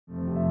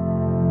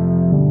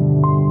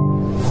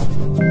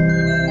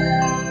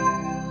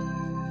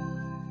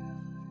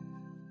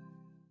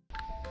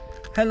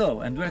Hello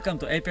and welcome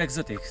to Ape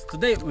Exotics.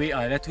 Today we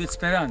are at with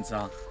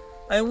Speranza.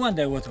 I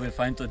wonder what we'll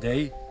find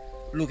today.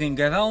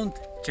 Looking around,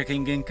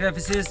 checking in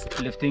crevices,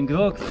 lifting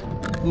rocks,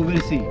 we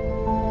will see.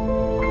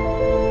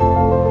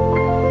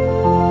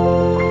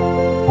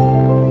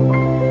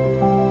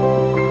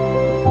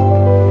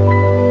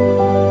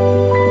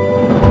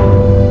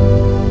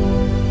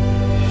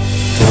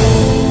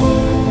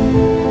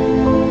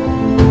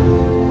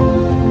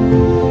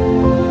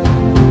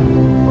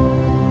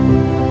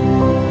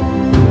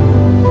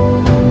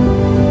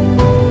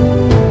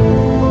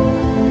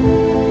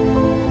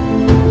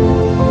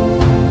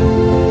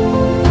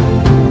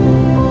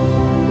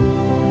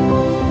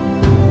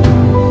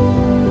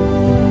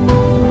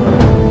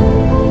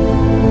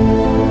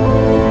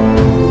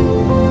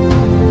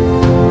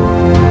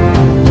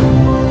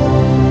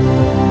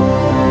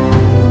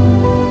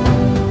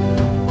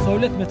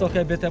 Let me talk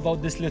a bit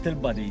about this little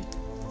body.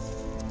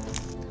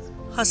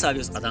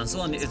 Hasarius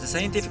adansoni is the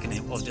scientific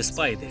name of the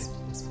spider.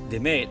 The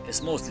male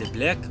is mostly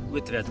black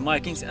with red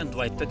markings and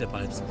white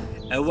pedipalps.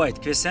 A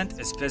white crescent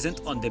is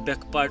present on the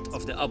back part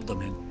of the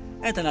abdomen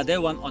and another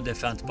one on the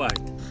front part.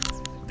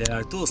 There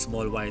are two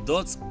small white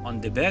dots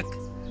on the back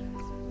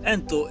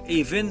and two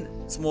even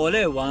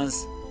smaller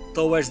ones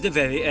towards the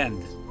very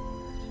end.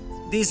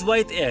 These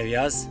white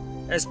areas,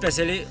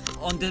 especially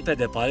on the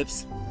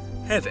pedipalps,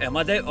 have a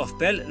mother of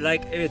pearl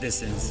like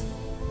iridescence.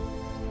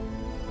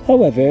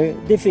 However,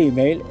 the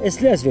female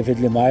is less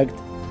vividly marked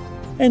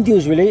and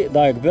usually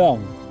dark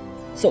brown,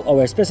 so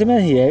our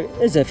specimen here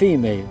is a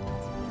female.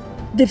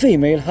 The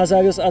female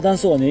Hasarius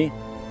adansoni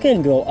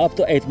can grow up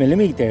to 8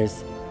 mm,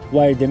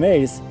 while the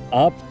males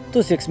up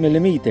to 6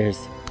 mm.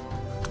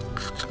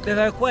 There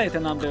are quite a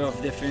number of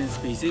different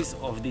species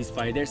of these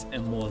spiders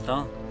in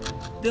Malta.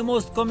 The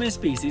most common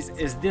species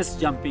is this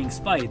jumping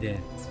spider.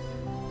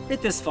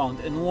 It is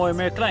found in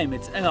warmer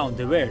climates around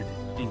the world,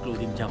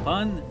 including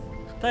Japan,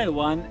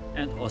 Taiwan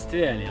and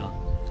Australia,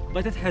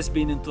 but it has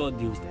been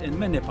introduced in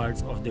many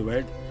parts of the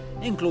world,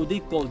 including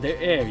colder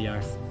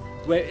areas,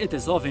 where it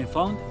is often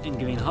found in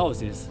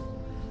greenhouses.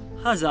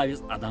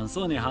 Hasarius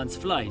adansoni hunts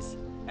flies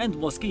and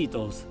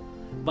mosquitoes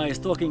by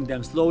stalking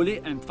them slowly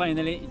and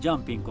finally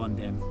jumping on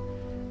them.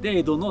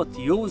 They do not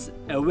use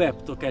a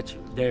web to catch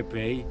their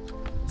prey,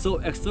 so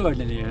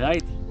extraordinary,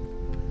 right?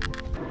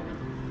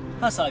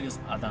 Hasarius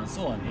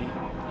adansoni,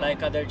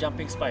 like other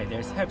jumping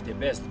spiders, have the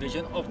best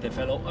vision of the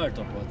fellow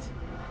arthropods.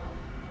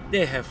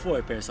 They have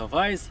 4 pairs of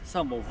eyes,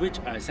 some of which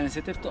are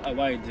sensitive to a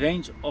wide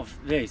range of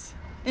rays,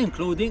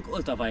 including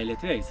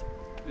ultraviolet rays.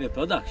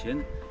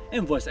 Reproduction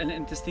involves an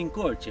interesting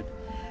courtship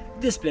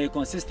display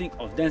consisting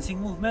of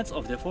dancing movements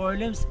of the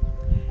forelimbs,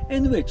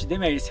 in which the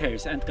male's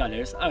hairs and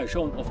colors are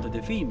shown off to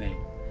the female.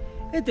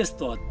 It is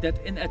thought that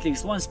in at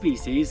least one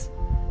species,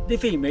 the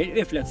female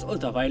reflects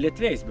ultraviolet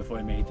rays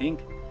before mating.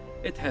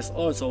 It has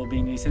also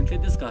been recently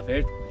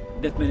discovered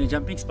that many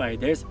jumping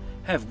spiders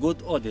have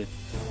good audit,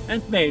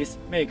 and males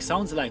make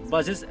sounds like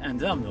buzzes and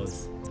drum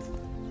rolls.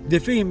 The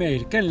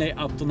female can lay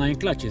up to 9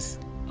 clutches.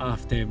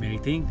 After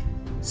mating,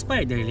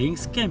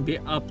 spiderlings can be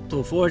up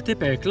to 40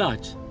 per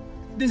clutch.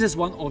 This is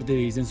one of the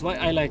reasons why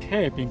I like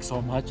hairpin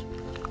so much,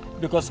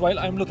 because while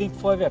I'm looking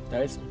for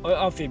reptiles or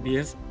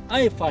amphibians,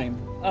 I find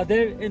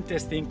other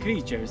interesting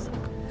creatures.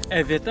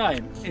 Every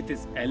time it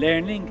is a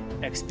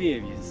learning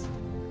experience.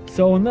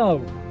 So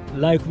now,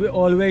 like we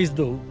always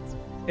do,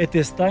 it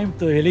is time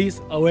to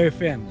release our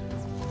friend.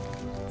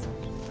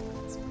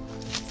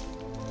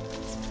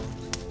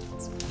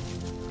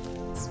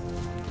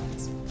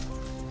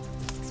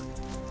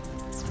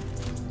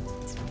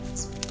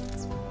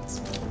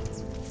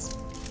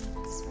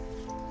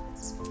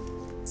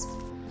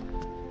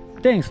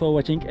 Thanks for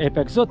watching Ape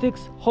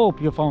Exotics.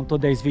 Hope you found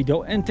today's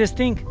video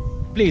interesting.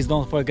 Please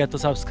don't forget to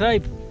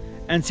subscribe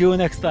and see you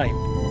next time.